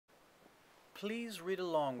Please read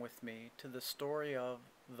along with me to the story of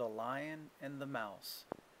The Lion and the Mouse,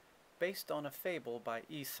 based on a fable by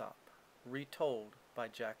Aesop, retold by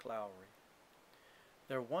Jack Lowry.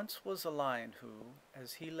 There once was a lion who,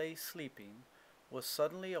 as he lay sleeping, was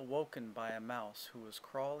suddenly awoken by a mouse who was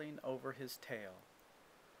crawling over his tail.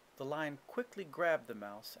 The lion quickly grabbed the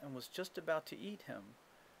mouse and was just about to eat him,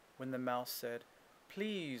 when the mouse said,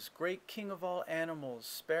 "Please, great king of all animals,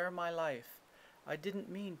 spare my life. I didn't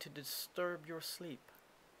mean to disturb your sleep."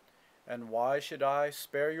 "And why should I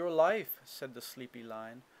spare your life?" said the sleepy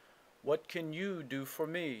lion. "What can you do for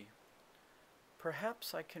me?"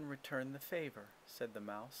 "Perhaps I can return the favor," said the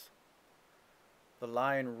mouse. The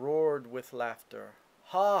lion roared with laughter.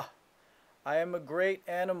 "Ha! I am a great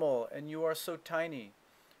animal, and you are so tiny.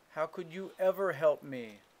 How could you ever help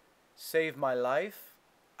me? Save my life?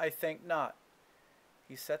 I think not."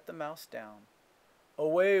 He set the mouse down.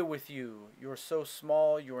 "Away with you! You're so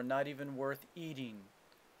small you're not even worth eating."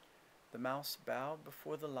 The mouse bowed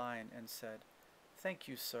before the lion and said, "Thank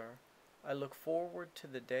you, sir. I look forward to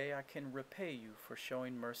the day I can repay you for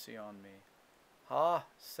showing mercy on me." "Ha!"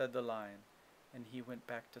 said the lion, and he went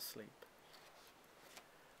back to sleep.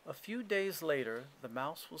 A few days later, the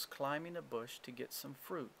mouse was climbing a bush to get some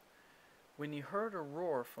fruit, when he heard a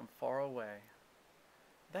roar from far away.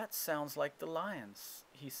 "That sounds like the lion's,"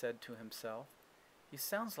 he said to himself. "He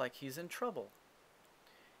sounds like he's in trouble."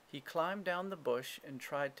 He climbed down the bush and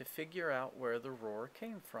tried to figure out where the roar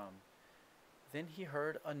came from. Then he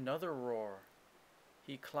heard another roar.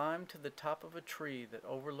 He climbed to the top of a tree that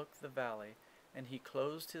overlooked the valley, and he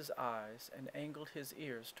closed his eyes and angled his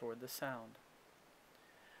ears toward the sound.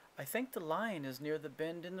 "I think the lion is near the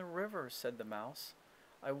bend in the river," said the mouse.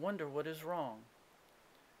 "I wonder what is wrong."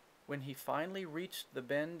 When he finally reached the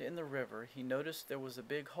bend in the river, he noticed there was a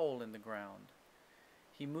big hole in the ground.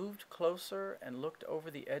 He moved closer and looked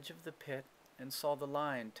over the edge of the pit and saw the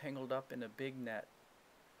lion tangled up in a big net.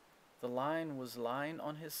 The lion was lying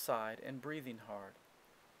on his side and breathing hard.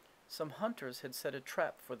 Some hunters had set a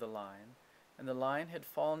trap for the lion, and the lion had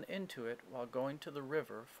fallen into it while going to the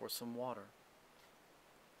river for some water.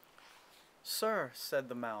 "Sir," said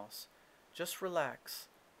the mouse, "just relax.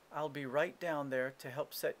 I'll be right down there to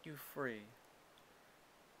help set you free."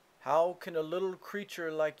 "How can a little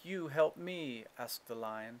creature like you help me?" asked the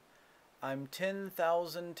lion. "I'm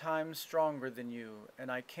 10,000 times stronger than you,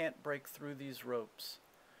 and I can't break through these ropes.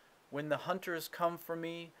 When the hunters come for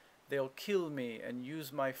me, they'll kill me and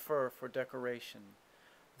use my fur for decoration.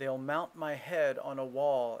 They'll mount my head on a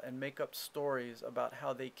wall and make up stories about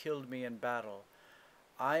how they killed me in battle.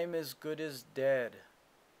 I'm as good as dead."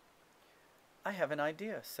 "I have an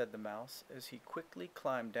idea," said the mouse, as he quickly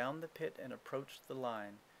climbed down the pit and approached the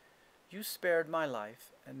lion. "You spared my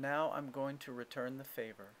life, and now I'm going to return the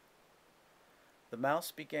favor." The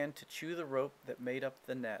mouse began to chew the rope that made up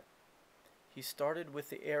the net. He started with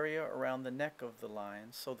the area around the neck of the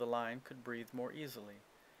lion so the lion could breathe more easily.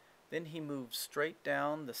 Then he moved straight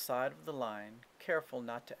down the side of the lion, careful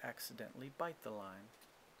not to accidentally bite the lion.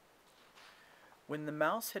 When the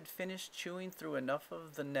mouse had finished chewing through enough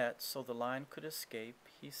of the net so the lion could escape,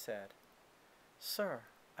 he said, "Sir,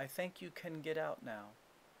 I think you can get out now."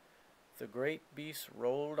 The great beast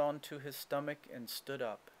rolled onto his stomach and stood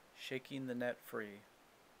up, shaking the net free.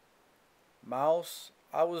 "Mouse,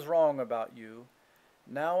 I was wrong about you.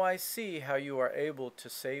 Now I see how you are able to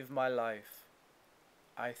save my life.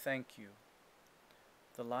 I thank you."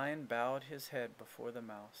 The lion bowed his head before the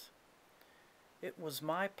mouse. "It was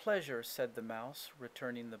my pleasure," said the mouse,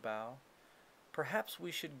 returning the bow. "Perhaps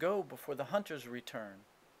we should go before the hunters return."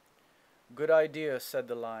 "Good idea," said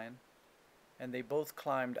the lion, and they both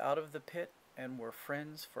climbed out of the pit and were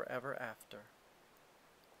friends forever after.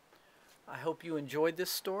 I hope you enjoyed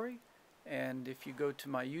this story, and if you go to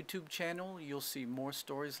my YouTube channel, you'll see more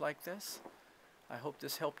stories like this. I hope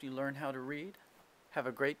this helped you learn how to read. Have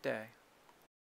a great day.